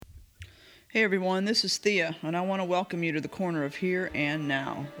Hey everyone, this is Thea, and I want to welcome you to the Corner of Here and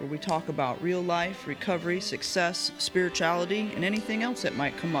Now, where we talk about real life, recovery, success, spirituality, and anything else that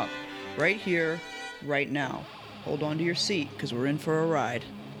might come up right here, right now. Hold on to your seat, because we're in for a ride.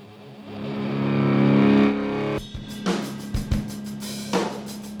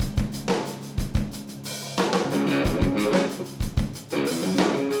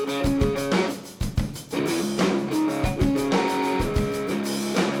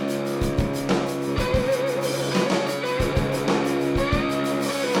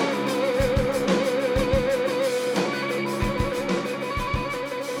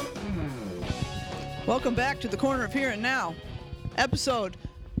 Welcome back to the Corner of Here and Now, episode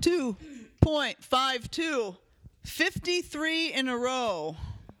 2.52, 53 in a row.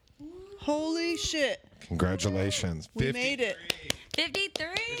 Holy shit. Congratulations. We made it. 53?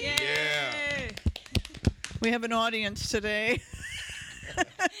 Yeah. We have an audience today.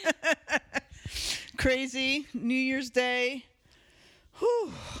 Crazy New Year's Day.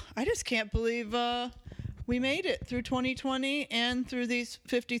 Whew. I just can't believe we made it through 2020 and through these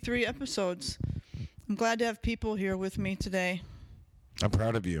 53 episodes. I'm glad to have people here with me today. I'm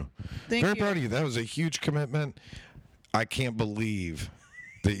proud of you. Thank Very you. proud of you. That was a huge commitment. I can't believe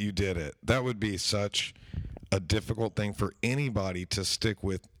that you did it. That would be such a difficult thing for anybody to stick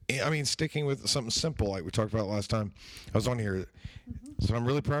with. I mean, sticking with something simple like we talked about last time. I was on here. So I'm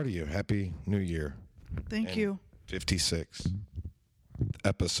really proud of you. Happy New Year. Thank you. 56th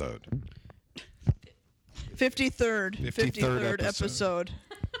episode. 53rd episode.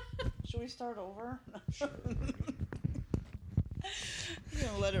 Should we start over? I'm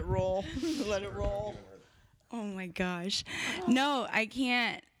gonna let it roll. Let it roll. Oh my gosh. No, I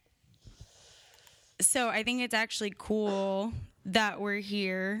can't. So I think it's actually cool that we're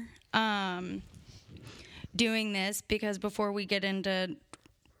here doing this, because before we get into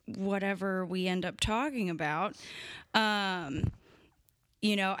whatever we end up talking about, I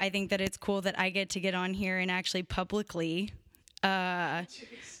think that it's cool that I get to get on here and actually publicly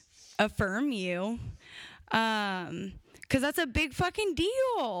affirm you, because that's a big fucking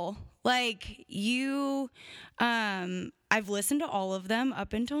deal. Like, you, I've listened to all of them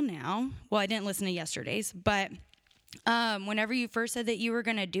up until now. Well, I didn't listen to yesterday's, but whenever you first said that you were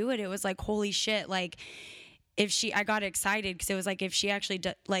gonna do it, it was like, holy shit, like, I got excited, because it was like, if she actually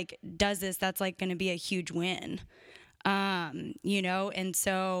does this, that's like gonna be a huge win, and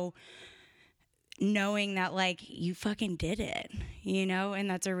so knowing that, like, you fucking did it, and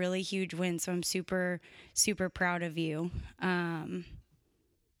that's a really huge win. So I'm super, super proud of you. So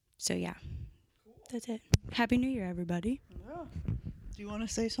yeah, that's it. Happy New Year, everybody. Yeah. Do you want to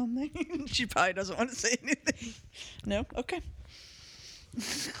say something? She probably doesn't want to say anything. No? Okay.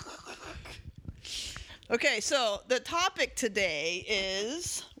 Okay, so the topic today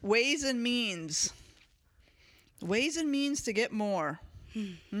is ways and means. Ways and means to get more.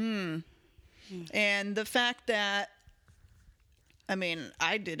 And the fact that,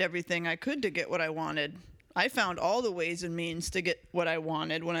 I did everything I could to get what I wanted. I found all the ways and means to get what I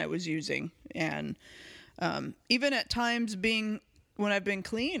wanted when I was using. And even at times when I've been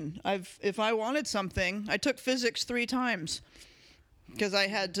clean, if I wanted something, I took physics 3 times because I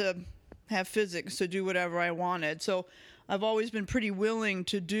had to have physics to do whatever I wanted. So I've always been pretty willing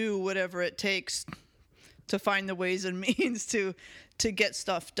to do whatever it takes to find the ways and means to get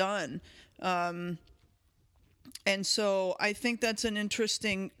stuff done. And so I think that's an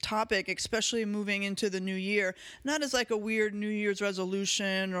interesting topic, especially moving into the new year. Not as like a weird New Year's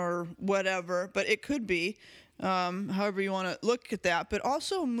resolution or whatever, but it could be, however you want to look at that. But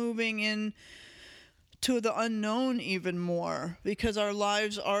also moving in to the unknown even more, because our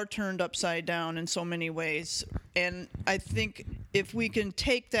lives are turned upside down in so many ways. And I think if we can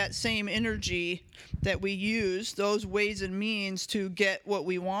take that same energy that we use, those ways and means to get what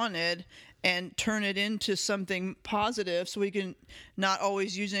we wanted, and turn it into something positive, so we can not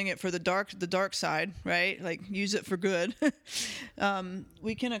always using it for the dark side, right? Like, use it for good.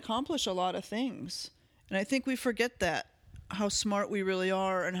 We can accomplish a lot of things. And I think we forget that, how smart we really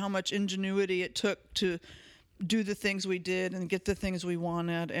are and how much ingenuity it took to do the things we did and get the things we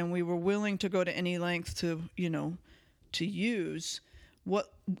wanted. And we were willing to go to any length to use.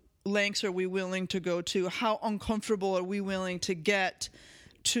 What lengths are we willing to go to? How uncomfortable are we willing to get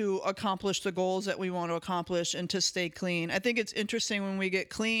to accomplish the goals that we want to accomplish and to stay clean? I think it's interesting when we get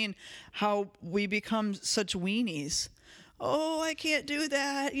clean how we become such weenies. Oh, I can't do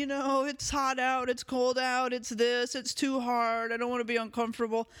that. It's hot out, it's cold out, it's this, it's too hard. I don't want to be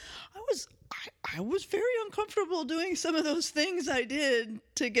uncomfortable. I was very uncomfortable doing some of those things I did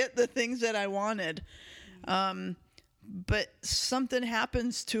to get the things that I wanted. but something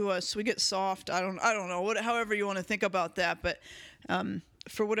happens to us. We get soft. I don't know. However you want to think about that, but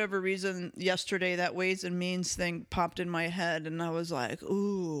for whatever reason, yesterday that ways and means thing popped in my head, and I was like,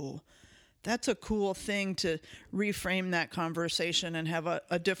 ooh, that's a cool thing to reframe that conversation and have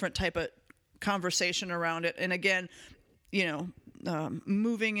a different type of conversation around it. And again,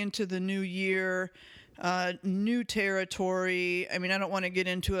 moving into the new year, new territory. I mean, I don't want to get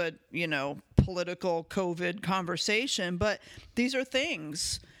into a, political COVID conversation, but these are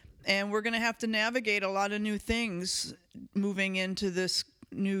things. And we're going to have to navigate a lot of new things moving into this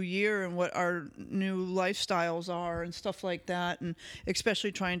new year and what our new lifestyles are and stuff like that, and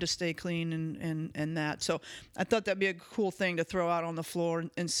especially trying to stay clean and that. So I thought that'd be a cool thing to throw out on the floor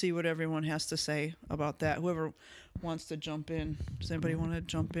and see what everyone has to say about that. Whoever wants to jump in. Does anybody want to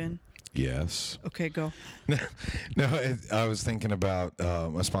jump in? Yes. Okay, go. No, I was thinking about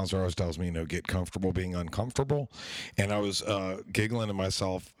my sponsor always tells me, get comfortable being uncomfortable, and I was giggling to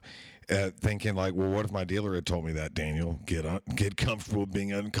myself, thinking like, well, what if my dealer had told me that, Daniel, get comfortable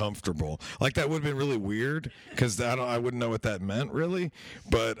being uncomfortable? Like that would have been really weird because I wouldn't know what that meant really,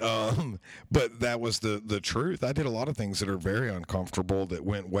 but that was the truth. I did a lot of things that are very uncomfortable that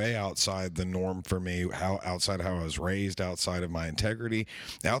went way outside the norm for me, outside how I was raised, outside of my integrity,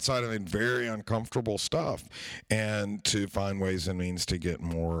 outside of very uncomfortable stuff, and to find ways and means to get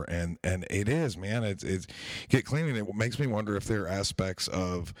more. And it is, man, it's get clean. And it makes me wonder if there are aspects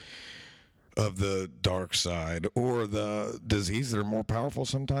of the dark side or the disease that are more powerful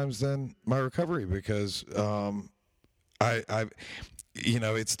sometimes than my recovery, because I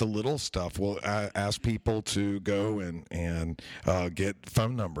it's the little stuff. Well, I ask people to go and get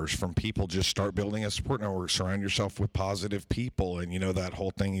phone numbers from people. Just start building a support network. Surround yourself with positive people. And, that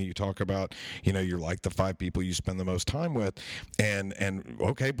whole thing you talk about, you're like the 5 people you spend the most time with. And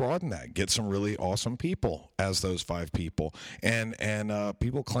okay, broaden that. Get some really awesome people as those 5 people. And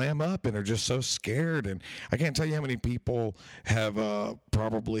people clam up and are just so scared. And I can't tell you how many people have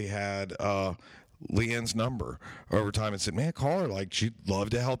probably had Leanne's number over time and said, man, call her, like she'd love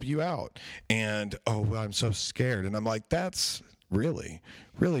to help you out. And well, I'm so scared. And I'm like, that's really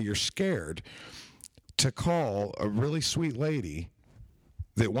you're scared to call a really sweet lady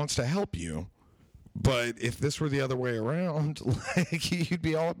that wants to help you. But if this were the other way around, like you'd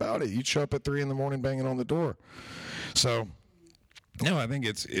be all about it. You'd show up at 3 a.m. banging on the door. So no, I think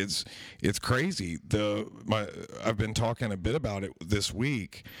it's crazy. I've been talking a bit about it this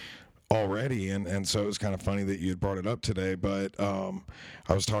week already, and so it was kind of funny that you had brought it up today, but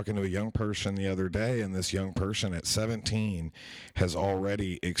I was talking to a young person the other day, and this young person at 17 has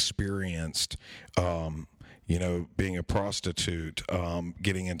already experienced being a prostitute,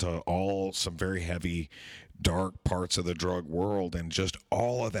 getting into some very heavy dark parts of the drug world and just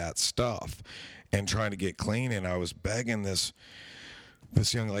all of that stuff and trying to get clean. And I was begging this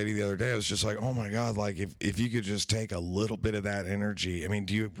young lady the other day. I was just like, oh my God, like if you could just take a little bit of that energy. I mean,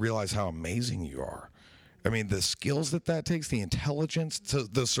 do you realize how amazing you are? I mean, the skills that takes, the intelligence,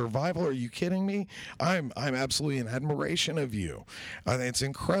 the survival. Are you kidding me? I'm absolutely in admiration of you. I think it's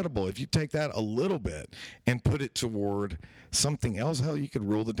incredible. If you take that a little bit and put it toward something else, hell, you could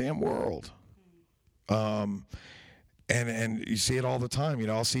rule the damn world. And you see it all the time.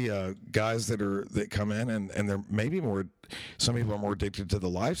 I'll see guys that come in and they're maybe more. Some people are more addicted to the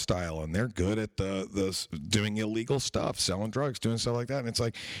lifestyle, and they're good at the doing illegal stuff, selling drugs, doing stuff like that. And it's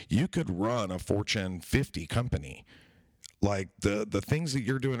like you could run a Fortune 50 company. Like the things that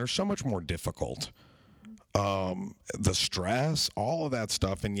you're doing are so much more difficult. The stress, all of that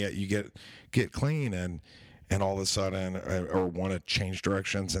stuff, and yet you get clean and all of a sudden, or want to change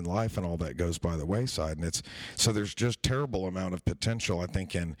directions in life, and all that goes by the wayside. And so there's just terrible amount of potential, I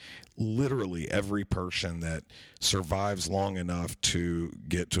think, in literally every person that survives long enough to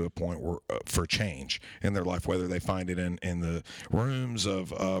get to a point where for change in their life, whether they find it in the rooms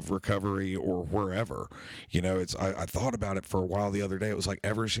of recovery or wherever. I thought about it for a while the other day. It was like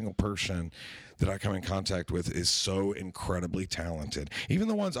every single person that I come in contact with is so incredibly talented. Even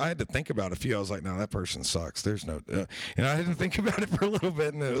the ones I had to think about a few, I was like, no, that person sucks. There's no, and I didn't think about it for a little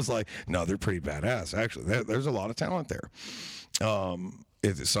bit, and it was like, no, they're pretty badass. Actually, there's a lot of talent there.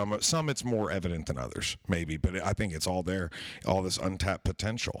 Some it's more evident than others, maybe, but I think it's all there, all this untapped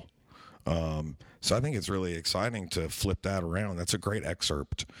potential. So I think it's really exciting to flip that around. That's a great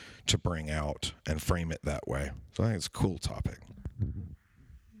excerpt to bring out and frame it that way. So I think it's a cool topic.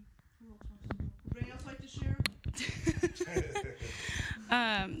 Anybody else like to share?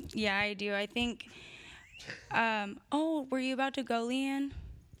 Yeah, I do. I think. Were you about to go, Leanne?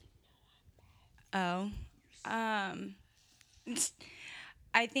 Oh.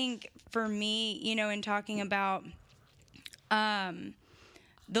 I think for me, in talking about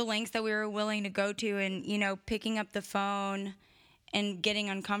the lengths that we were willing to go to, and, you know, picking up the phone and getting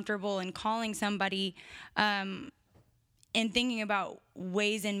uncomfortable and calling somebody, and thinking about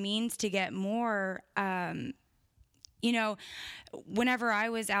ways and means to get more. You know, whenever I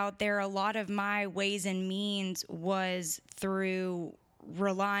was out there, a lot of my ways and means was through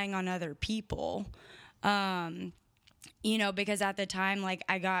relying on other people. You know, because at the time, like,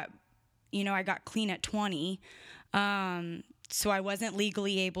 I got clean at 20. So I wasn't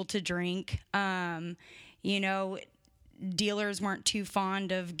legally able to drink. You know, dealers weren't too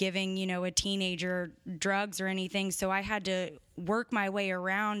fond of giving, you know, a teenager drugs or anything. So I had to work my way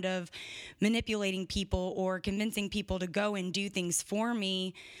around of manipulating people or convincing people to go and do things for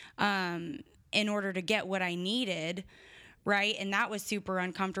me, in order to get what I needed. Right. And that was super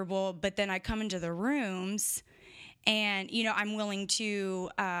uncomfortable. But then I come into the rooms and, you know, I'm willing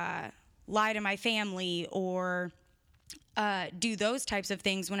to, lie to my family or, do those types of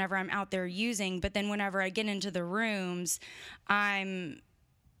things whenever I'm out there using. But then whenever I get into the rooms, I'm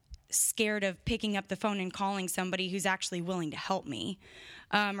scared of picking up the phone and calling somebody who's actually willing to help me,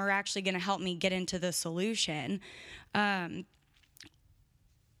 or actually going to help me get into the solution. But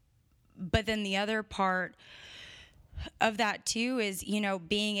then the other part of that too is, you know,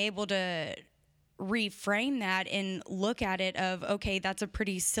 being able to reframe that and look at it of, okay, that's a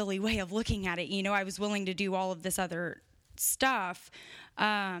pretty silly way of looking at it. You know, I was willing to do all of this other stuff,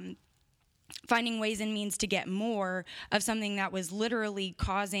 finding ways and means to get more of something that was literally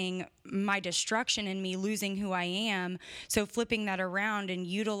causing my destruction and me losing who I am. So flipping that around and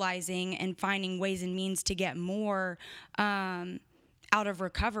utilizing and finding ways and means to get more, out of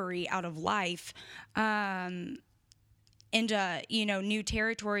recovery, out of life, into, you know, new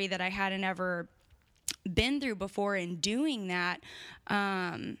territory that I hadn't ever been through before. And doing that,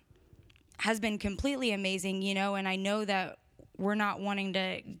 has been completely amazing, you know, and I know that we're not wanting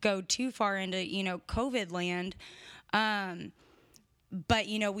to go too far into, you know, COVID land. But,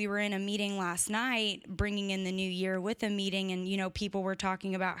 you know, we were in a meeting last night, bringing in the new year with a meeting, and, you know, people were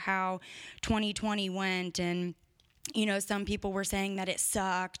talking about how 2020 went, and, you know, some people were saying that it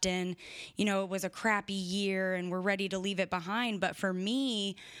sucked and, you know, it was a crappy year and we're ready to leave it behind. But for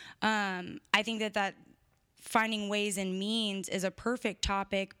me, I think that finding ways and means is a perfect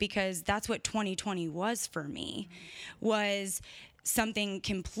topic, because that's what 2020 was for me, was something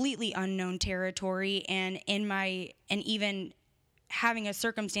completely unknown territory, and even having a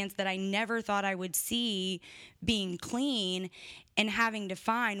circumstance that I never thought I would see being clean, and having to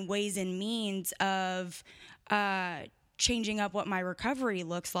find ways and means of changing up what my recovery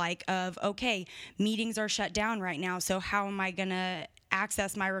looks like, of, okay, meetings are shut down right now, so how am I going to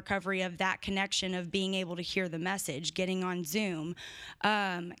access my recovery of that connection of being able to hear the message, getting on Zoom,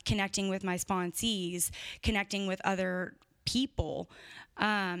 connecting with my sponsees, connecting with other people,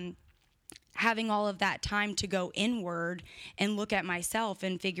 having all of that time to go inward and look at myself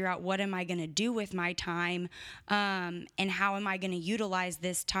and figure out what am I going to do with my time, and how am I going to utilize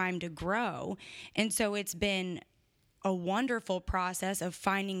this time to grow. And so it's been a wonderful process of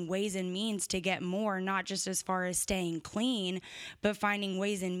finding ways and means to get more, not just as far as staying clean, but finding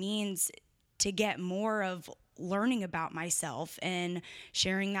ways and means to get more of learning about myself and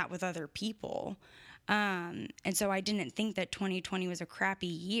sharing that with other people. And so I didn't think that 2020 was a crappy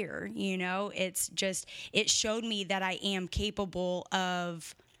year. You know, it's just, it showed me that I am capable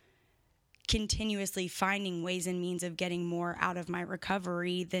of continuously finding ways and means of getting more out of my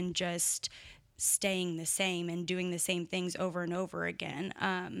recovery than just staying the same and doing the same things over and over again.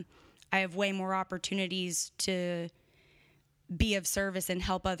 I have way more opportunities to be of service and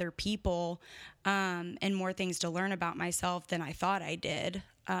help other people, and more things to learn about myself than I thought I did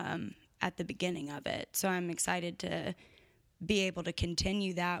at the beginning of it. So I'm excited to be able to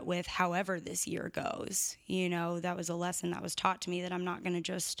continue that with however this year goes. You know, that was a lesson that was taught to me that I'm not going to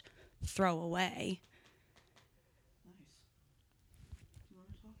just throw away.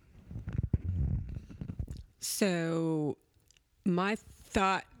 So my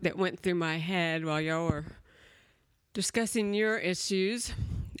thought that went through my head while y'all were discussing your issues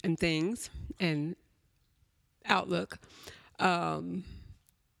and things and outlook,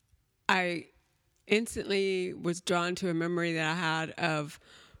 I instantly was drawn to a memory that I had of,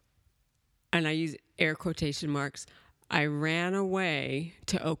 and I use air quotation marks, I ran away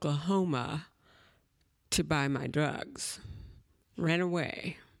to Oklahoma to buy my drugs. Ran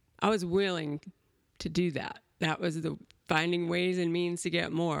away. I was willing to do that. That was the finding ways and means to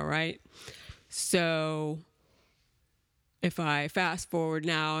get more, right? So if I fast forward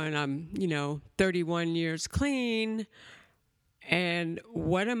now and I'm, 31 years clean, and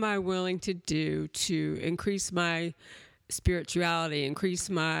what am I willing to do to increase my spirituality, increase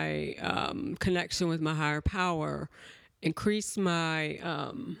my connection with my higher power, increase my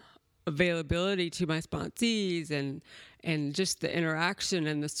availability to my sponsees, and just the interaction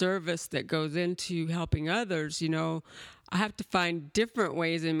and the service that goes into helping others. I have to find different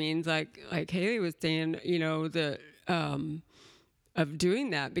ways and means, like Haley was saying, the of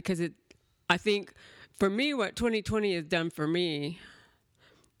doing that, because I think for me, what 2020 has done for me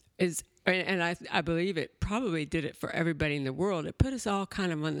is, and I believe it probably did it for everybody in the world, it put us all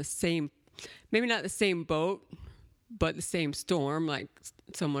kind of on the same, maybe not the same boat, but the same storm, like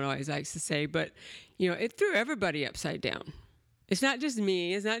someone always likes to say. But, it threw everybody upside down. It's not just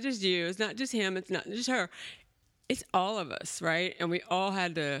me. It's not just you. It's not just him. It's not just her. It's all of us, right? And we all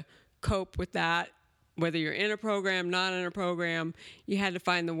had to cope with that. Whether you're in a program, not in a program, you had to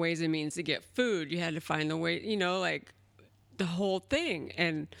find the ways and means to get food. You had to find the way, like the whole thing.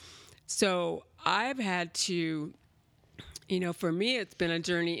 And so I've had to, for me, it's been a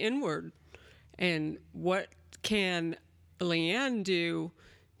journey inward. And what can Leanne do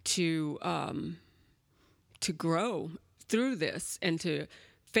to grow through this and to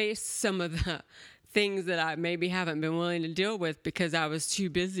face some of the things that I maybe haven't been willing to deal with because I was too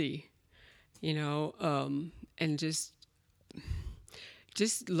busy, and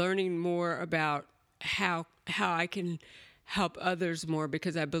just learning more about how I can help others more,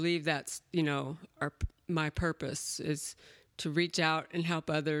 because I believe that's, my purpose is to reach out and help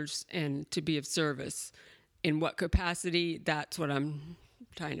others and to be of service. In what capacity, that's what I'm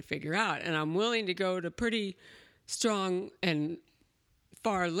trying to figure out. And I'm willing to go to pretty strong and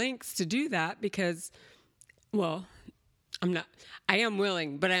far lengths to do that because, well, I am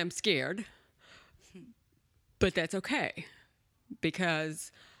willing, but I am scared. But that's okay,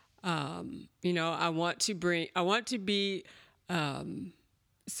 because, I want to be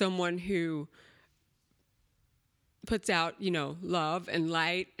someone who puts out, love and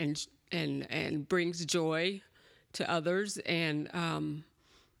light and brings joy to others. And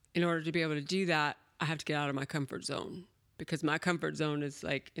in order to be able to do that, I have to get out of my comfort zone, because my comfort zone is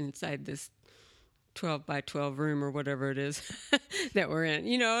like inside this 12 by 12 room or whatever it is that we're in.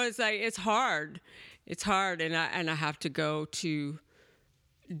 It's like, it's hard. It's hard. And I have to go to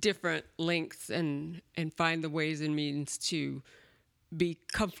different lengths and find the ways and means to be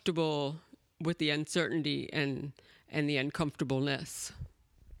comfortable with the uncertainty and the uncomfortableness.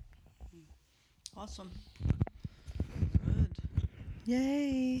 Awesome. Good.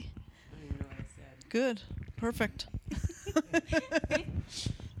 Yay. I don't know what I said. Good. Perfect.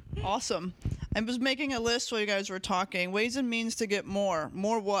 Awesome. I was making a list while you guys were talking. Ways and means to get more.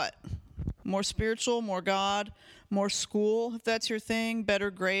 More what? More spiritual, more God, more school, if that's your thing,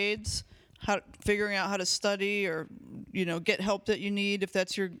 better grades, figuring out how to study or, get help that you need if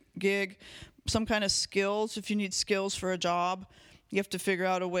that's your gig, some kind of skills. If you need skills for a job, you have to figure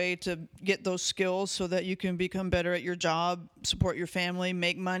out a way to get those skills so that you can become better at your job, support your family,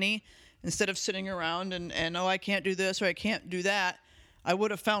 make money, instead of sitting around and I can't do this or I can't do that. I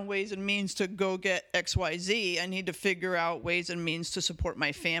would have found ways and means to go get XYZ. I need to figure out ways and means to support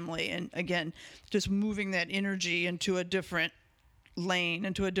my family. And again, just moving that energy into a different lane,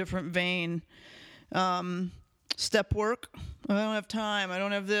 into a different vein. Step work. I don't have time. I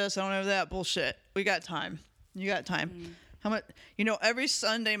don't have this. I don't have that. Bullshit. We got time. You got time. Mm-hmm. How much? Every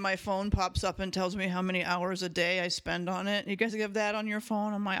Sunday my phone pops up and tells me how many hours a day I spend on it. You guys have that on your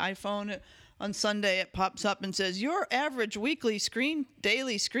phone, on my iPhone. On Sunday, it pops up and says, your average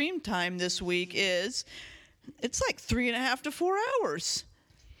daily screen time this week it's like 3.5 to 4 hours.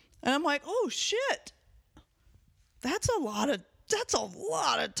 And I'm like, oh shit, that's a lot of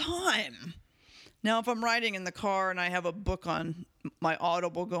time. Now, if I'm riding in the car and I have a book on my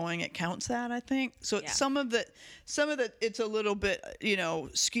Audible going, it counts that, I think. So yeah. Some of it, it's a little bit,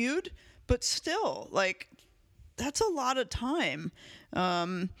 skewed, but still, like, that's a lot of time.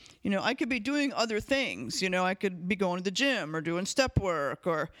 I could be doing other things. I could be going to the gym or doing step work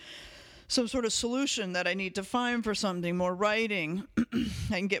or some sort of solution that I need to find for something, more writing. I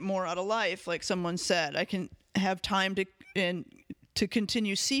can get more out of life, like someone said. I can have time to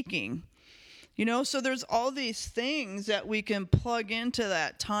continue seeking. So there's all these things that we can plug into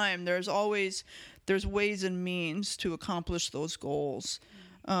that time. There's ways and means to accomplish those goals.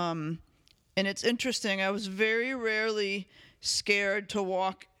 And it's interesting. I was very rarely scared to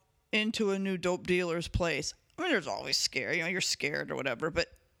walk into a new dope dealer's place. I mean, there's always scare. You're scared or whatever. But,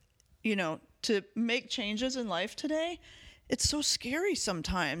 to make changes in life today, it's so scary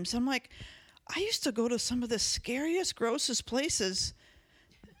sometimes. I'm like, I used to go to some of the scariest, grossest places,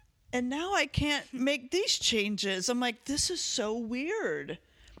 and now I can't make these changes. I'm like, this is so weird.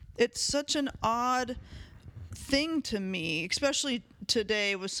 It's such an odd thing to me, especially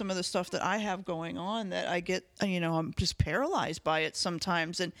today with some of the stuff that I have going on, that I get, I'm just paralyzed by it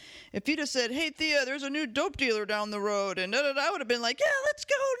sometimes. And if you just said, "Hey, Thea, there's a new dope dealer down the road," and I would have been like, "Yeah, let's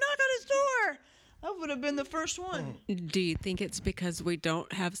go, knock on his door." I would have been the first one. Do you think it's because we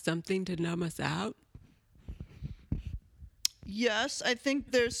don't have something to numb us out? Yes, I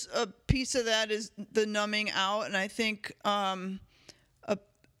think there's a piece of that is the numbing out, and I think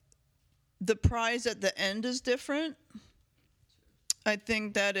the prize at the end is different. I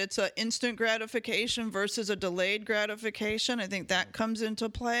think that it's an instant gratification versus a delayed gratification. I think that comes into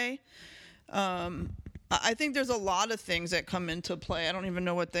play. I think there's a lot of things that come into play. I don't even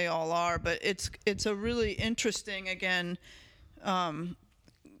know what they all are, but it's a really interesting, again,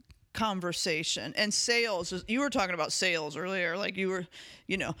 conversation. And sales, you were talking about sales earlier, like you were,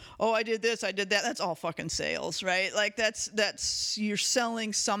 "Oh, I did this, I did that." That's all fucking sales, right? Like that's you're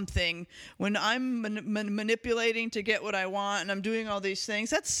selling something. When I'm manipulating to get what I want and I'm doing all these things,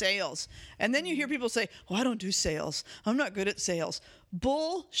 that's sales. And then you hear people say, "Oh, I don't do sales, I'm not good at sales."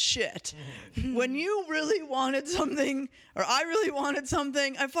 Bullshit. When you really wanted something, or I really wanted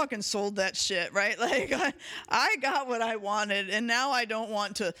something, I fucking sold that shit, right? Like I got what I wanted, and now I don't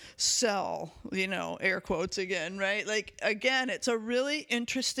want to sell, air quotes again, right? Like, again, it's a really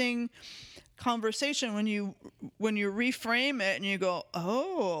interesting conversation when you reframe it and you go,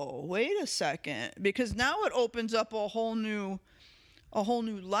 "Oh, wait a second," because now it opens up a whole new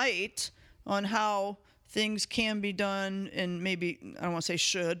light on how things can be done, and maybe, I don't want to say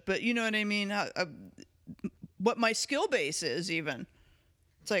should, but you know what I mean, what my skill base is even.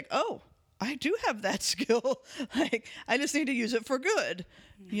 It's like, oh, I do have that skill. Like, I just need to use it for good,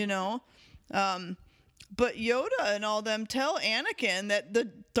 But Yoda and all them tell Anakin that the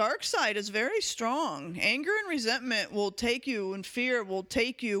dark side is very strong. Anger and resentment will take you, and fear will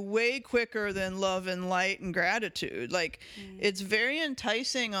take you way quicker than love and light and gratitude. Like, it's very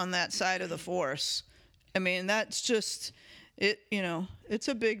enticing on that side of the Force. I mean, that's just it. It's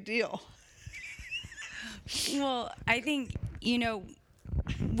a big deal. Well, I think,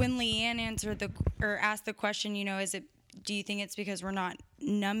 when Leanne asked the question, do you think it's because we're not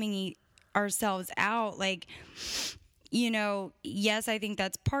numbing ourselves out? Like, yes, I think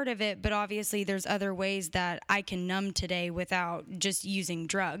that's part of it, but obviously there's other ways that I can numb today without just using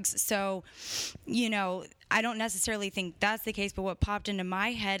drugs. So, I don't necessarily think that's the case, but what popped into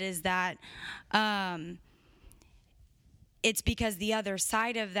my head is that it's because the other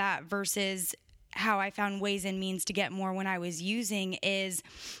side of that versus how I found ways and means to get more when I was using is,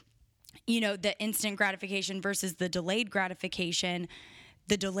 the instant gratification versus the delayed gratification.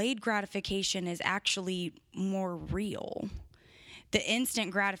 The delayed gratification is actually more real. The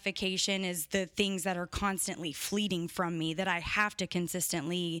instant gratification is the things that are constantly fleeting from me that I have to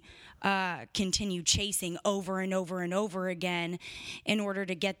consistently continue chasing over and over and over again in order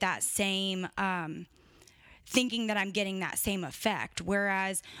to get that same thinking that I'm getting that same effect.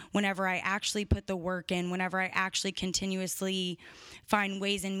 Whereas whenever I actually put the work in, whenever I actually continuously find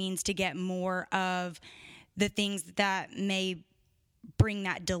ways and means to get more of the things that may bring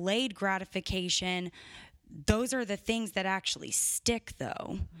that delayed gratification, those are the things that actually stick,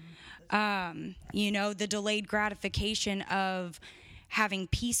 though. The delayed gratification of having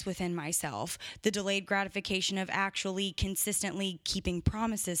peace within myself, the delayed gratification of actually consistently keeping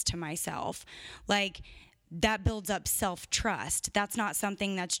promises to myself. Like, that builds up self-trust. That's not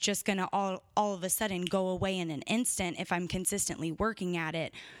something that's just going to all of a sudden go away in an instant if I'm consistently working at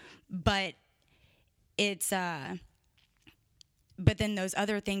it. But it's but then those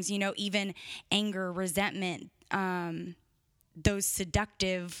other things, even anger, resentment, those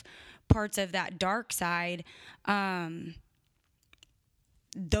seductive parts of that dark side,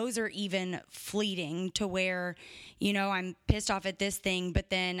 those are even fleeting to where, I'm pissed off at this thing, but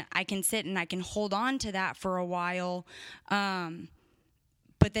then I can sit and I can hold on to that for a while.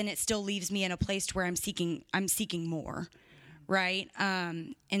 But then it still leaves me in a place where I'm seeking more. Right.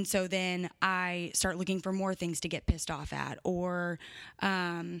 And so then I start looking for more things to get pissed off at, or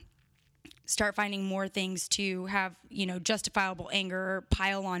start finding more things to have, justifiable anger, or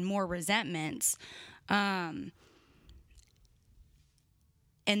pile on more resentments.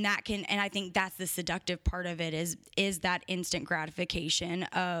 And I think that's the seductive part of it is that instant gratification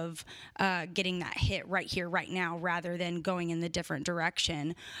of getting that hit right here, right now, rather than going in the different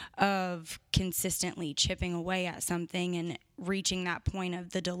direction of consistently chipping away at something and reaching that point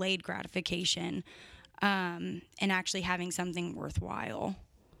of the delayed gratification, and actually having something worthwhile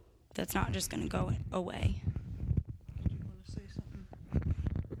that's not just going to go away.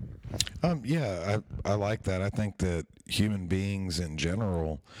 Yeah, I like that. I think that human beings in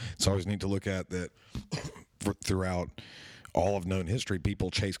general, it's always neat to look at that throughout all of known history,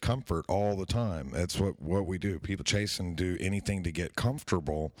 people chase comfort all the time. That's what we do. People chase and do anything to get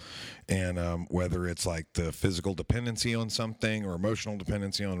comfortable, and whether it's like the physical dependency on something or emotional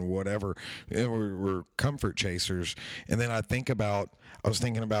dependency on whatever, we're comfort chasers. And then I was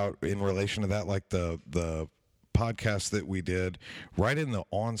thinking about in relation to that, like the podcast that we did right in the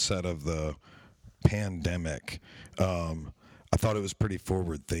onset of the pandemic. I thought it was pretty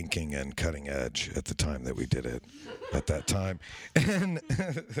forward thinking and cutting edge at the time that we did it at that time. And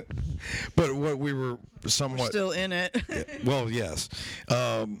but what we were somewhat Still in it. well, yes.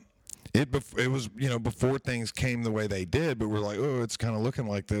 It was, before things came the way they did, but we're like, oh, it's kind of looking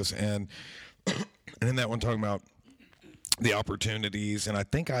like this. And in that one talking about the opportunities, and I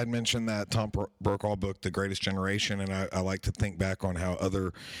think I had mentioned that Tom Brokaw book, The Greatest Generation, and I like to think back on how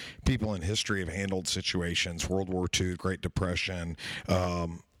other people in history have handled situations, World War II, Great Depression,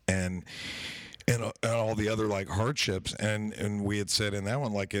 and all the other like hardships, and we had said in that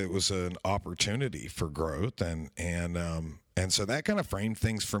one like it was an opportunity for growth, and so that kind of framed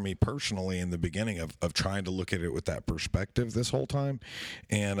things for me personally in the beginning of trying to look at it with that perspective this whole time,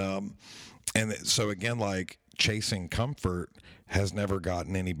 and so again, like, chasing comfort has never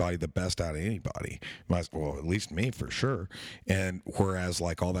gotten anybody the best out of anybody. Well, at least me for sure. And whereas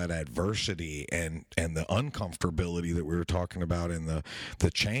like all that adversity and the uncomfortability that we were talking about and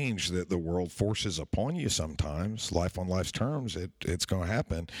the change that the world forces upon you sometimes, life on life's terms, it's going to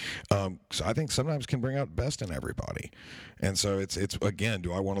happen. So I think sometimes can bring out the best in everybody. And so it's again,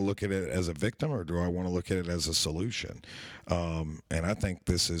 do I want to look at it as a victim or do I want to look at it as a solution? And I think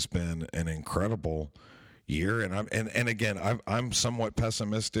this has been an incredible year, and again, I'm somewhat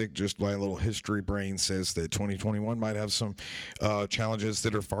pessimistic. Just my little history brain says that 2021 might have some challenges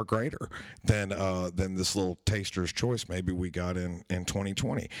that are far greater than this little taster's choice maybe we got in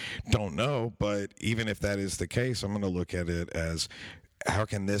 2020. Don't know, but even if that is the case, I'm going to look at it as, how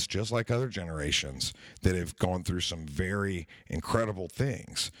can this, just like other generations that have gone through some very incredible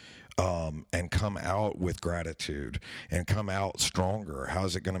things, and come out with gratitude and come out stronger? How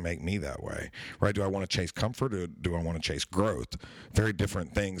is it going to make me that way? Right? Do I want to chase comfort or do I want to chase growth? Very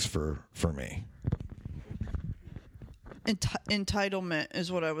different things for me. Entitlement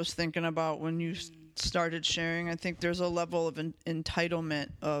is what I was thinking about when you started sharing. I think there's a level of entitlement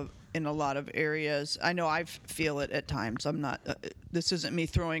in a lot of areas. I know I feel it at times. I'm not. This isn't me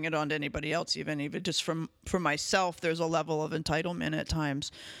throwing it onto anybody else. Even just for myself, there's a level of entitlement at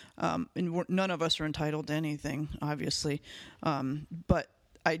times, and none of us are entitled to anything, obviously. But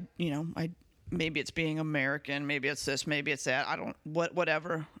I maybe it's being American, maybe it's this, maybe it's that. I don't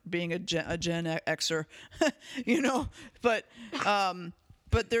whatever. Being a Gen Xer,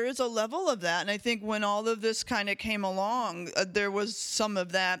 But there is a level of that, and I think when all of this kind of came along, there was some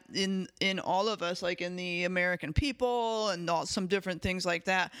of that in all of us, like in the American people and some different things like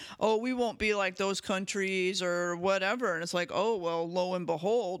that. Oh, we won't be like those countries or whatever, and it's like, oh, well, lo and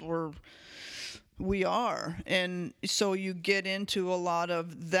behold, we are. And so you get into a lot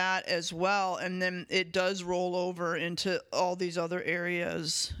of that as well, and then it does roll over into all these other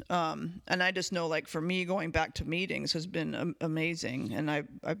areas. And I just know, like, for me, going back to meetings has been amazing, and I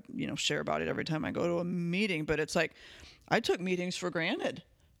share about it every time I go to a meeting. But it's like, I took meetings for granted.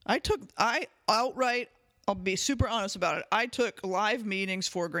 I'll be super honest about it, I took live meetings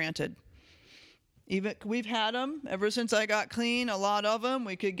for granted. Even we've had them ever since I got clean. A lot of them,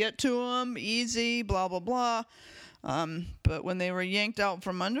 we could get to them easy, blah blah blah. But when they were yanked out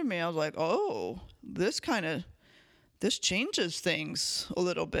from under me, I was like, oh, this changes things a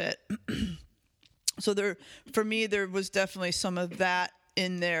little bit. So for me, there was definitely some of that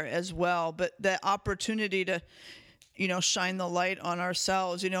in there as well. But that opportunity to, shine the light on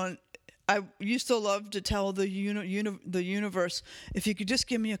ourselves, I used to love to tell the universe, if you could just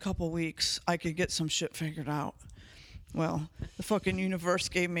give me a couple weeks, I could get some shit figured out. Well, the fucking universe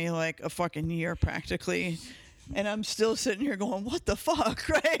gave me like a fucking year practically, and I'm still sitting here going, what the fuck,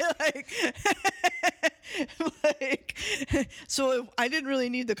 right? So I didn't really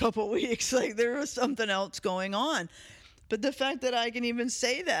need the couple weeks. Like, there was something else going on. But the fact that I can even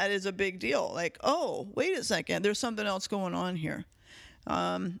say that is a big deal. Like, oh, wait a second, there's something else going on here.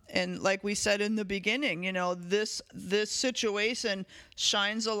 And like we said in the beginning, this situation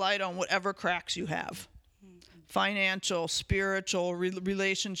shines a light on whatever cracks you have. Financial, spiritual,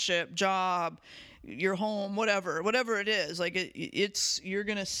 relationship, job, your home, whatever it is. Like you're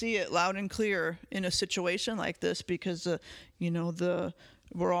going to see it loud and clear in a situation like this, because the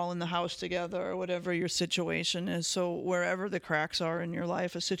we're all in the house together or whatever your situation is. So wherever the cracks are in your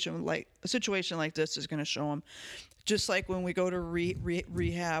life, a situation like this is going to show them. Just like when we go to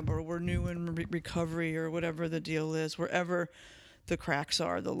rehab or we're new in recovery or whatever the deal is, wherever the cracks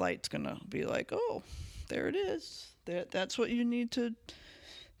are, the light's going to be like, oh, there it is. That's what you need to.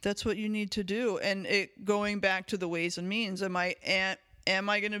 That's what you need to do. And going back to the ways and means, am I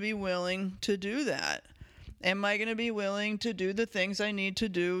going to be willing to do that? Am I going to be willing to do the things I need to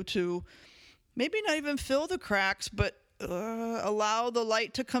do to maybe not even fill the cracks, but allow the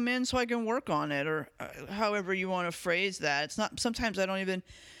light to come in so I can work on it, or however you want to phrase that. It's not. Sometimes I don't even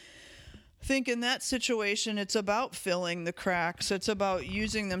think in that situation it's about filling the cracks. It's about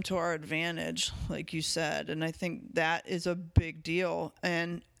using them to our advantage, like you said. And I think that is a big deal.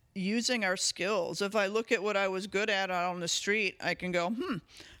 And using our skills. If I look at what I was good at out on the street, I can go,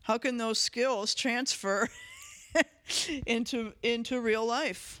 how can those skills transfer into real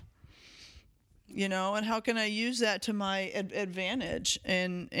life? You know, and how can I use that to my advantage?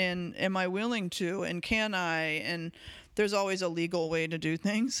 And am I willing to? And can I? And there's always a legal way to do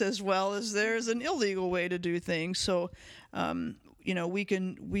things as well as there's an illegal way to do things. So, you know, we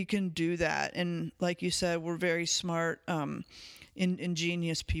can do that. And like you said, we're very smart,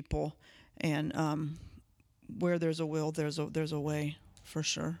 ingenious people. And where there's a will, there's a way, for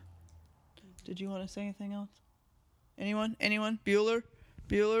sure. Did you want to say anything else? Anyone?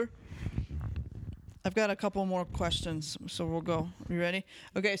 Bueller? I've got a couple more questions, so we'll go. You ready?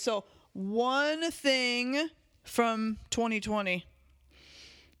 Okay, so one thing from 2020.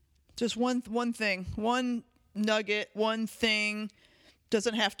 Just one thing. One nugget, one thing.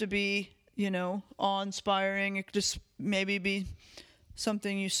 Doesn't have to be, you know, awe-inspiring. It could just maybe be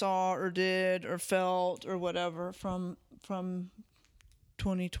something you saw or did or felt or whatever from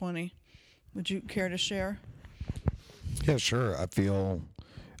 2020. Would you care to share? Yeah, sure. I feel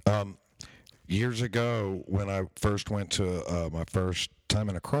years ago when I first went to my first time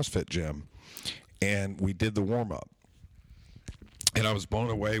in a CrossFit gym, and we did the warm-up, and I was blown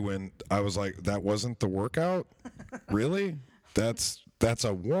away when I was like, that wasn't the workout? Really? That's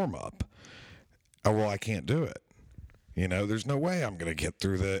a warm-up. Oh, well, I can't do it. You know, there's no way I'm going to get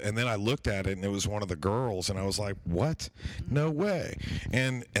through and then I looked at it and it was one of the girls and I was like, what? No way.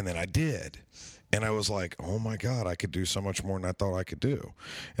 And then I did. And I was like, oh my God, I could do so much more than I thought I could do.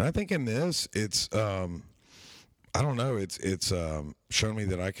 And I think in this, it's, I don't know, it's shown me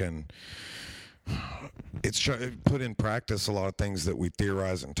that I can, put in practice a lot of things that we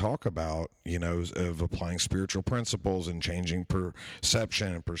theorize and talk about, you know, of applying spiritual principles and changing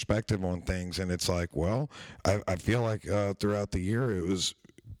perception and perspective on things. And it's like, well, I feel like throughout the year it was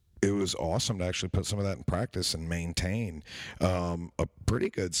awesome to actually put some of that in practice and maintain a pretty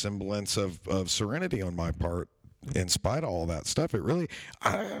good semblance of serenity on my part. In spite of all that stuff, it really,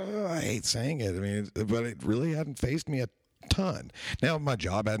 I hate saying it, I mean, but it really hadn't fazed me a ton. Now, my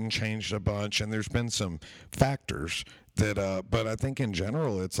job hadn't changed a bunch, and there's been some factors that, but I think in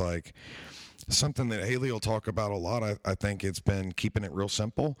general, it's like something that Haley will talk about a lot. I think it's been keeping it real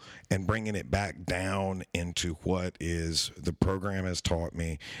simple and bringing it back down into what is the program has taught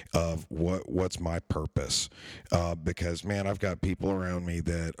me of what's my purpose. Because, man, I've got people around me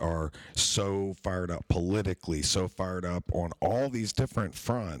that are so fired up politically, so fired up on all these different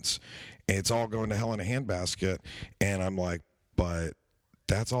fronts. It's all going to hell in a handbasket. And I'm like, but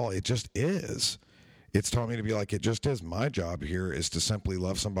that's all it just is. It's taught me to be like, it just is. My job here is to simply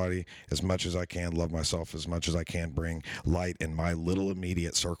love somebody as much as I can, love myself as much as I can, bring light in my little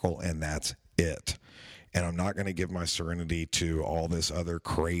immediate circle, and that's it. And I'm not going to give my serenity to all this other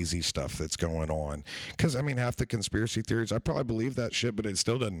crazy stuff that's going on. Because, I mean, half the conspiracy theories, I probably believe that shit, but it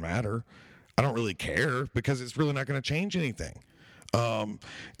still doesn't matter. I don't really care because it's really not going to change anything.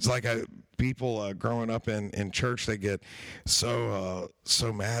 It's like people growing up in church, they get so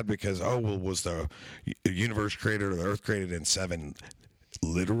mad because, was the universe created or the earth created in 7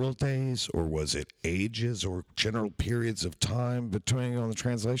 literal days, or was it ages or general periods of time between on the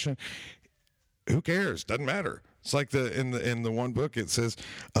translation? Who cares? Doesn't matter. It's like in the one book it says,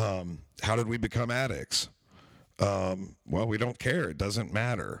 how did we become addicts? Well, we don't care. It doesn't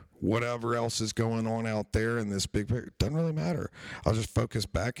matter. Whatever else is going on out there in this big picture, doesn't really matter. I'll just focus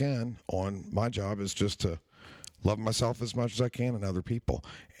back in on my job is just to love myself as much as I can and other people.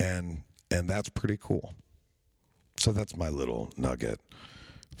 And that's pretty cool. So that's my little nugget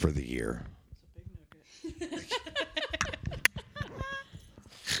for the year. It's a big nugget.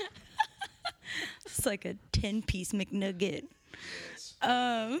 It's like a 10-piece McNugget. It's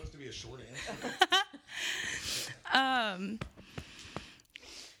supposed to be a short answer.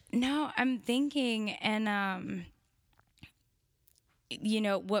 No, I'm thinking, and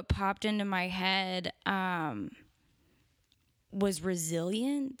what popped into my head was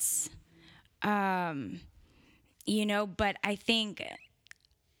resilience. But I think,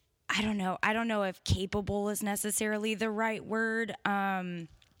 I don't know if capable is necessarily the right word.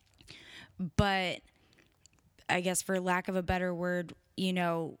 But I guess for lack of a better word,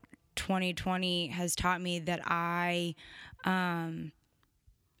 2020 has taught me that I am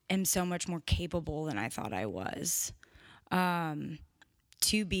so much more capable than I thought I was,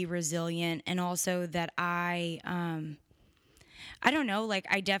 to be resilient. And also that I don't know, like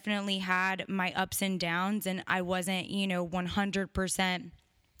I definitely had my ups and downs, and I wasn't, 100%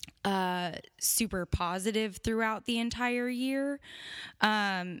 super positive throughout the entire year,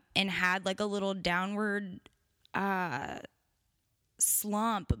 and had like a little downward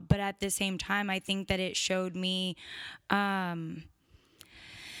slump. But at the same time, I think that it showed me,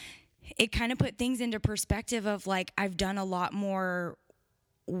 it kind of put things into perspective of like, I've done a lot more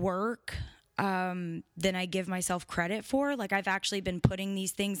work than I give myself credit for. Like I've actually been putting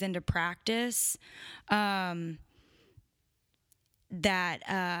these things into practice that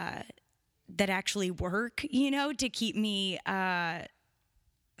actually work, to keep me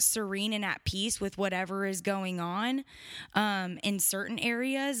serene and at peace with whatever is going on in certain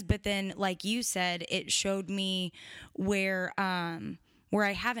areas. But then, like you said, it showed me where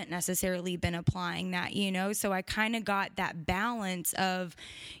I haven't necessarily been applying that, So I kind of got that balance of,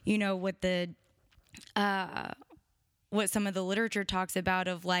 what some of the literature talks about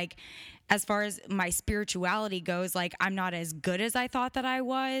of like, as far as my spirituality goes, like I'm not as good as I thought that I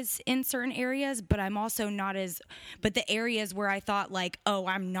was in certain areas, but I'm also but the areas where I thought like, oh,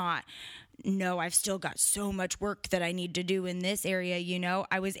 I'm not, no, I've still got so much work that I need to do in this area,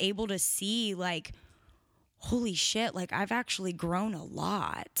 I was able to see like, holy shit, like I've actually grown a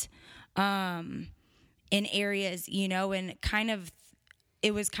lot in areas, and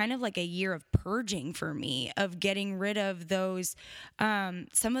it was kind of like a year of purging for me, of getting rid of those,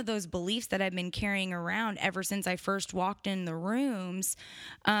 some of those beliefs that I've been carrying around ever since I first walked in the rooms,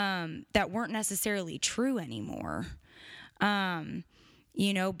 that weren't necessarily true anymore.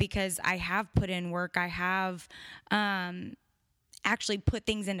 Because I have put in work, I have, actually put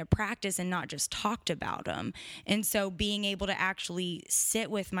things into practice and not just talked about them. And so being able to actually sit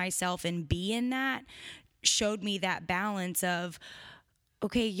with myself and be in that showed me that balance of,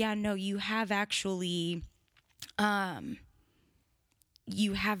 okay, yeah, no, you have actually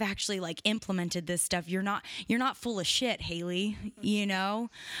like implemented this stuff. You're not full of shit, Haley,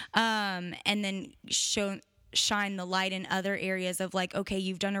 and then shine the light in other areas of like, okay,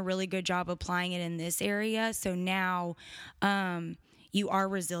 you've done a really good job applying it in this area. So now, you are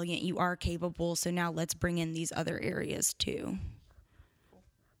resilient, you are capable. So now let's bring in these other areas too.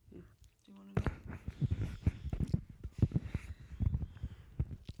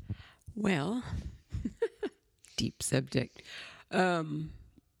 Well, deep subject. I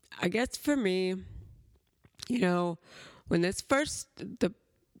guess for me, when the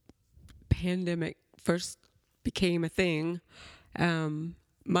pandemic first became a thing,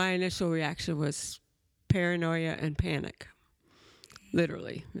 my initial reaction was paranoia and panic,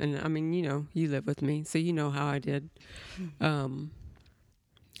 literally. And I mean, you live with me, so you know how I did.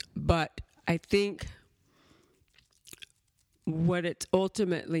 But I think what it's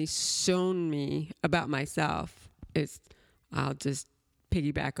ultimately shown me about myself is, I'll just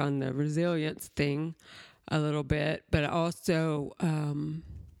piggyback on the resilience thing a little bit, but also,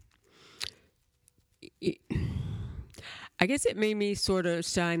 I guess it made me sort of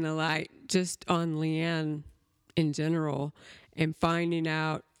shine the light just on Leanne in general, and finding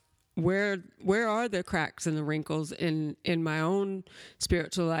out where are the cracks and the wrinkles in my own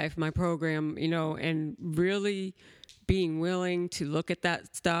spiritual life, my program, and really being willing to look at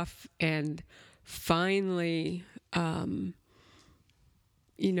that stuff and finally,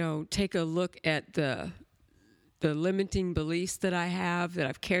 take a look at the limiting beliefs that I have, that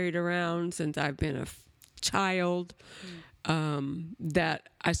I've carried around since I've been a child, that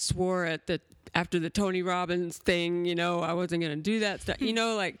I swore after the Tony Robbins thing, I wasn't going to do that stuff,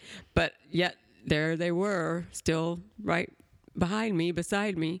 but yet there they were, still right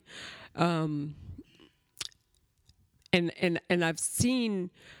beside me. And I've seen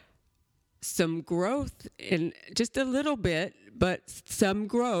some growth in just a little bit, but some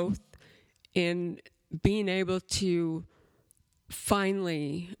growth in being able to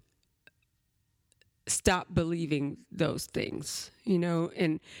finally stop believing those things,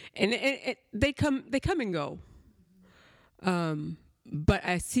 and they come and go. But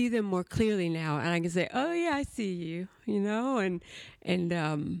I see them more clearly now, and I can say, oh yeah, I see you, and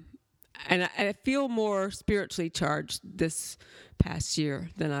I feel more spiritually charged this past year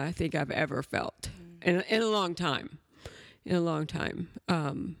than I think I've ever felt in a long time. In a long time.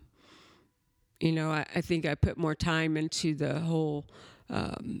 I think I put more time into the whole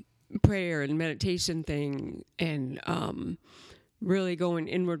prayer and meditation thing, and really going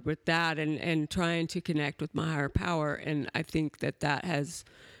inward with that, and trying to connect with my higher power. And I think that has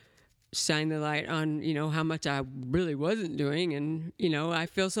shined the light on, how much I really wasn't doing. And, I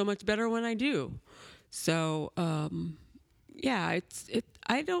feel so much better when I do. So, I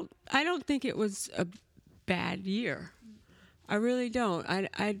don't think it was a bad year. I really don't.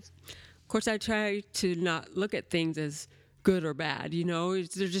 Of course, I try to not look at things as good or bad.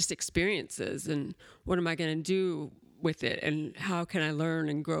 They're just experiences, and what am I going to do with it, and how can I learn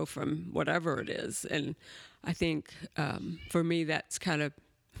and grow from whatever it is? And I think for me, that's kind of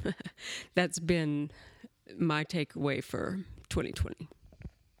that's been my takeaway for 2020.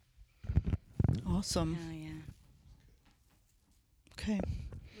 Awesome. Oh, yeah. Okay.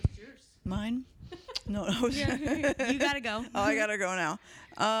 What's yours? Mine? No. You gotta go. Oh, I gotta go now.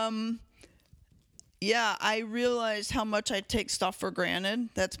 Yeah, I realized how much I take stuff for granted.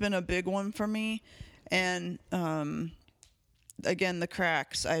 That's been a big one for me. And again, the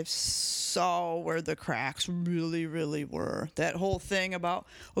cracks. I saw where the cracks really, really were. That whole thing about,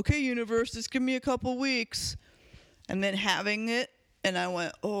 okay, universe, just give me a couple weeks. And then having it, and I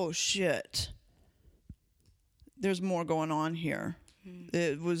went, oh, shit. There's more going on here.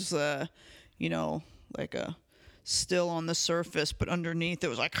 It was, like a still on the surface, but underneath it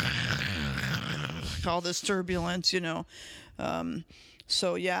was like all this turbulence,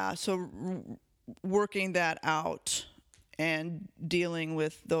 So working that out and dealing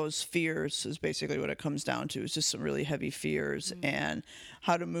with those fears is basically what it comes down to. It's just some really heavy fears and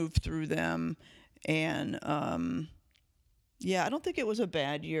how to move through them. And I don't think it was a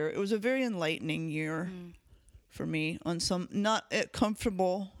bad year. It was a very enlightening year for me on some, not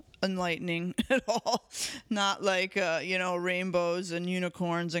comfortable enlightening at all. Not like, rainbows and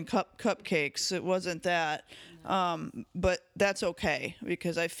unicorns and cupcakes. It wasn't that. But that's okay,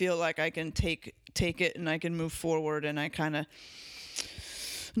 because I feel like I can take it and I can move forward, and I kind of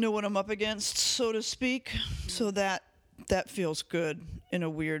know what I'm up against, so to speak. So that feels good in a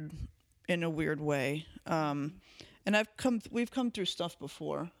weird way. And we've come through stuff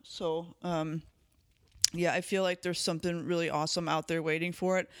before. So, I feel like there's something really awesome out there waiting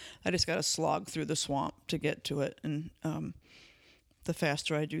for it. I just got to slog through the swamp to get to it. And the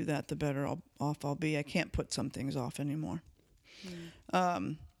faster I do that, the better off I'll be. I can't put some things off anymore.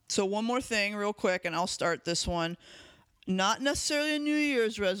 So one more thing real quick, and I'll start this one. Not necessarily a New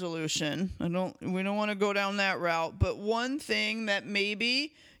Year's resolution. We don't want to go down that route, but one thing that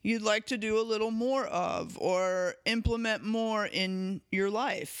maybe you'd like to do a little more of or implement more in your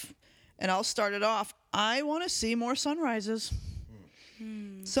life. And I'll start it off. I want to see more sunrises.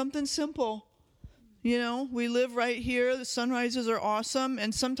 Something simple. We live right here. The sunrises are awesome.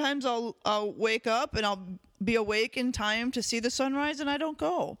 And sometimes I'll wake up and I'll be awake in time to see the sunrise, and I don't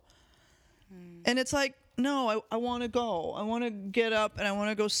go. And it's like, no, I want to go. I want to get up and I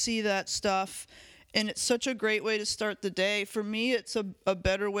want to go see that stuff. And it's such a great way to start the day. For me, it's a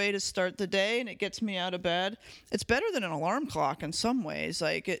better way to start the day, and it gets me out of bed. It's better than an alarm clock in some ways.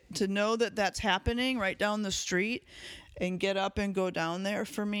 To know that that's happening right down the street and get up and go down there,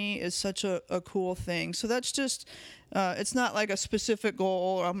 for me, is such a cool thing. So that's just, it's not like a specific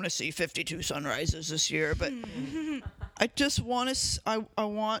goal, or I'm going to see 52 sunrises this year, but I just want to, I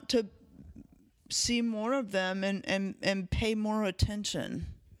want to see more of them and pay more attention.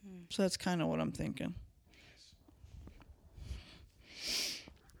 So that's kind of what I'm thinking.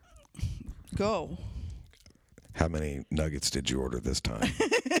 Go. How many nuggets did you order this time?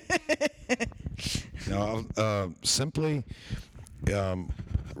 No, simply,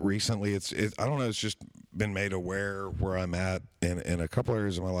 recently, I don't know, it's just been made aware where I'm at in a couple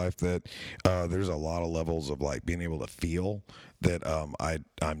areas of my life that there's a lot of levels of like being able to feel that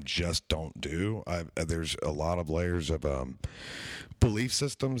I'm just don't do. There's a lot of layers of belief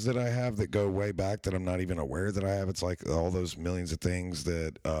systems that I have that go way back that I'm not even aware that I have. It's like all those millions of things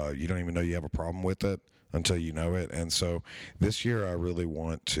that you don't even know you have a problem with it until you know it. And so this year I really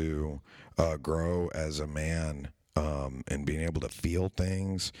want to grow as a man and being able to feel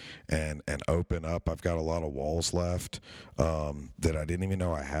things and open up. I've got a lot of walls left that I didn't even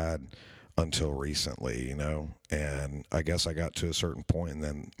know I had until recently, and I guess I got to a certain point and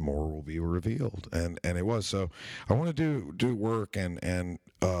then more will be revealed. And it was. So I want to do work and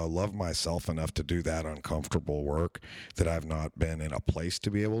love myself enough to do that uncomfortable work that I've not been in a place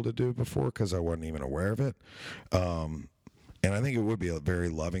to be able to do before because I wasn't even aware of it. And I think it would be a very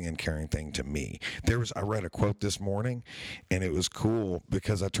loving and caring thing to me. I read a quote this morning, and it was cool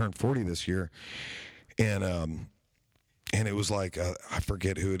because I turned 40 this year, and it was like I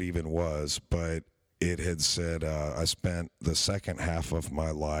forget who it even was, but it had said I spent the second half of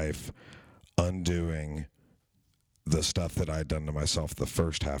my life undoing the stuff that I'd done to myself the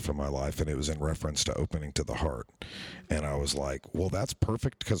first half of my life, and it was in reference to opening to the heart. And I was like, well, that's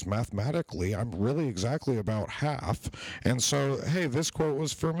perfect, because mathematically I'm really exactly about half. And so, hey, this quote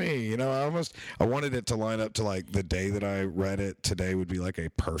was for me. You know, I wanted it to line up to like the day that I read it. Today would be like a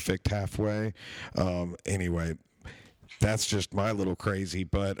perfect halfway. Anyway, that's just my little crazy,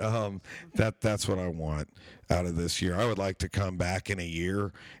 but that's what I want out of this year. I would like to come back in a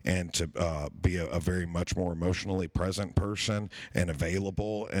year and to be a very much more emotionally present person and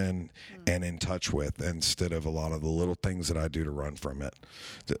available and in touch with, instead of a lot of the little things that I do to run from it.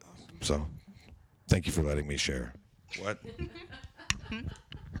 So thank you for letting me share. What?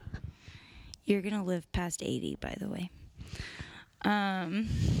 You're going to live past 80, by the way.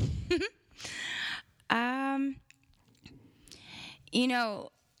 You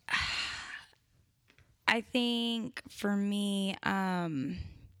know, I think for me,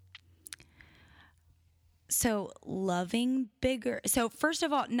 so loving bigger. So first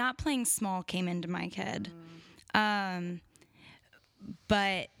of all, not playing small came into my head.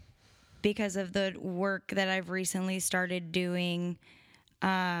 But because of the work that I've recently started doing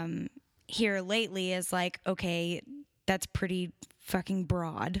here lately, is like, okay, that's pretty fucking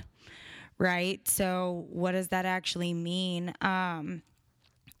broad. Right? So what does that actually mean?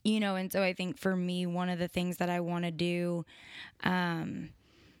 You know, and so I think for me, one of the things that I want to do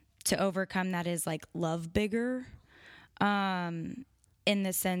to overcome that is like love bigger, in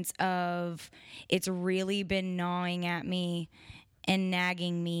the sense of it's really been gnawing at me and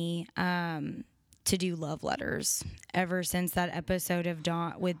nagging me to do love letters ever since that episode of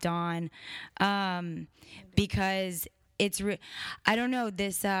with Dawn, because it's I don't know,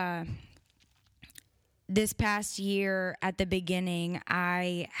 this past year at the beginning,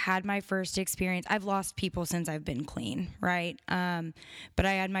 I had my first experience. I've lost people since I've been clean, right? But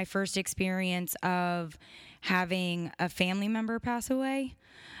I had my first experience of having a family member pass away,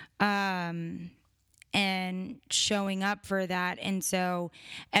 and showing up for that. And so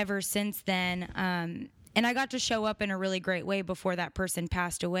ever since then, and I got to show up in a really great way before that person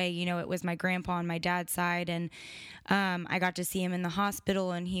passed away. You know, it was my grandpa on my dad's side, and I got to see him in the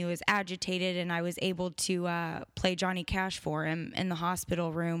hospital, and he was agitated, and I was able to play Johnny Cash for him in the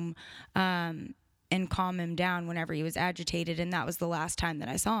hospital room and calm him down whenever he was agitated, and that was the last time that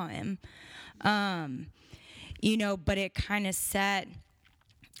I saw him. You know, but it kind of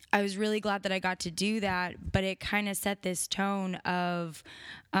I was really glad that I got to do that, but it kind of set this tone of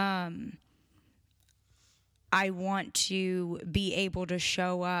I want to be able to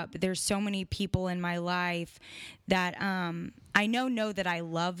show up. There's so many people in my life that I know that I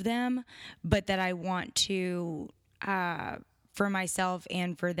love them, but that I want to, for myself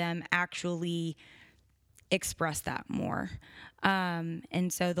and for them, actually express that more.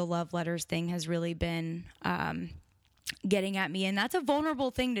 And so the love letters thing has really been getting at me, and that's a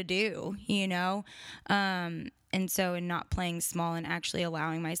vulnerable thing to do, you know? And so in not playing small and actually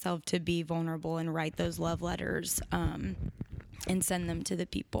allowing myself to be vulnerable and write those love letters and send them to the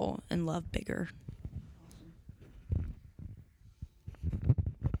people and love bigger.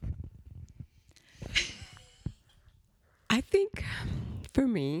 I think for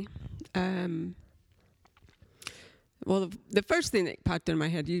me, well, the first thing that popped in my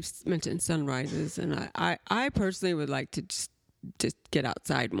head, you mentioned sunrises, and I personally would like to just get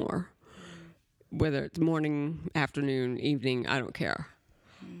outside more. Whether it's morning, afternoon, evening, I don't care.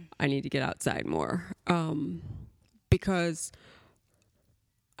 I need to get outside more. Because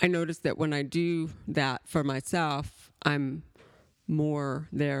I notice that when I do that for myself, I'm more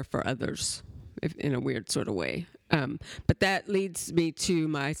there for others, in a weird sort of way. But that leads me to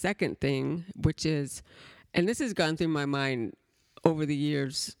my second thing, which is, and this has gone through my mind over the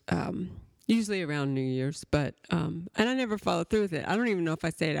years, usually around New Year's, but and I never follow through with it. I don't even know if I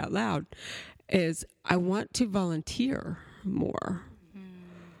say it out loud. Is I want to volunteer more.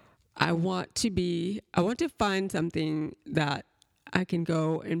 I want to find something that I can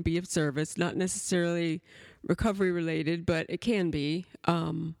go and be of service, not necessarily recovery related, but it can be.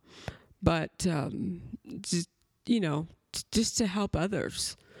 Just, you know, just to help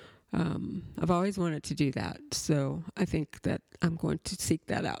others. I've always wanted to do that. So I think that I'm going to seek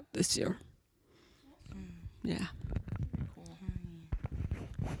that out this year. Yeah.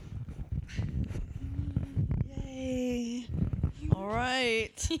 Yay. All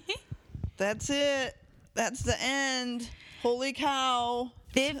right. That's it. That's the end. Holy cow.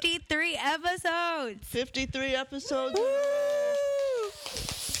 53 episodes. 53 episodes.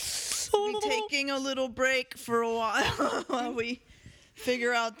 We'll be taking a little break for a while while we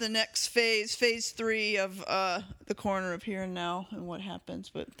figure out the next phase 3 of the Corner of Here and Now and what happens.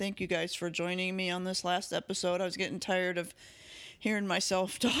 But thank you guys for joining me on this last episode. I was getting tired of hearing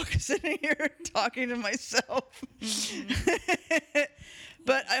myself talk, sitting here talking to myself.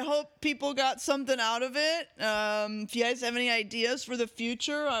 But I hope people got something out of it. If you guys have any ideas for the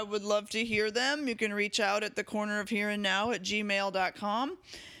future, I would love to hear them. You can reach out at thecornerofhereandnow@gmail.com.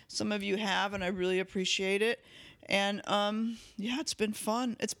 Some of you have, and I really appreciate it. And yeah, it's been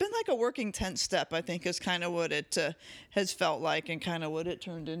fun. It's been like a working 10th step, I think, is kind of what it has felt like and kind of what it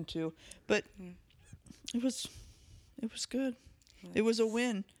turned into. But it was good. It was a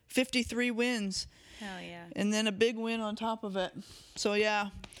win. 53 wins. Hell yeah. And then a big win on top of it. So yeah,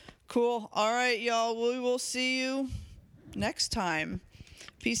 cool. All right, y'all. We will see you next time.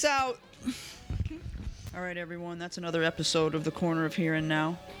 Peace out. All right, everyone. That's another episode of The Corner of Here and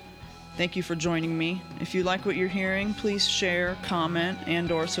Now. Thank you for joining me. If you like what you're hearing, please share, comment,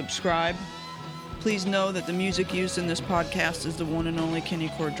 and/or subscribe. Please know that the music used in this podcast is the one and only Kenny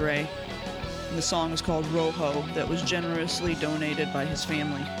Cordray. And the song is called Rojo, that was generously donated by his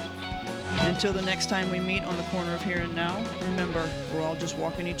family. Until the next time we meet on The Corner of Here and Now, remember, we're all just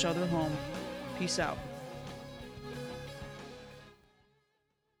walking each other home. Peace out.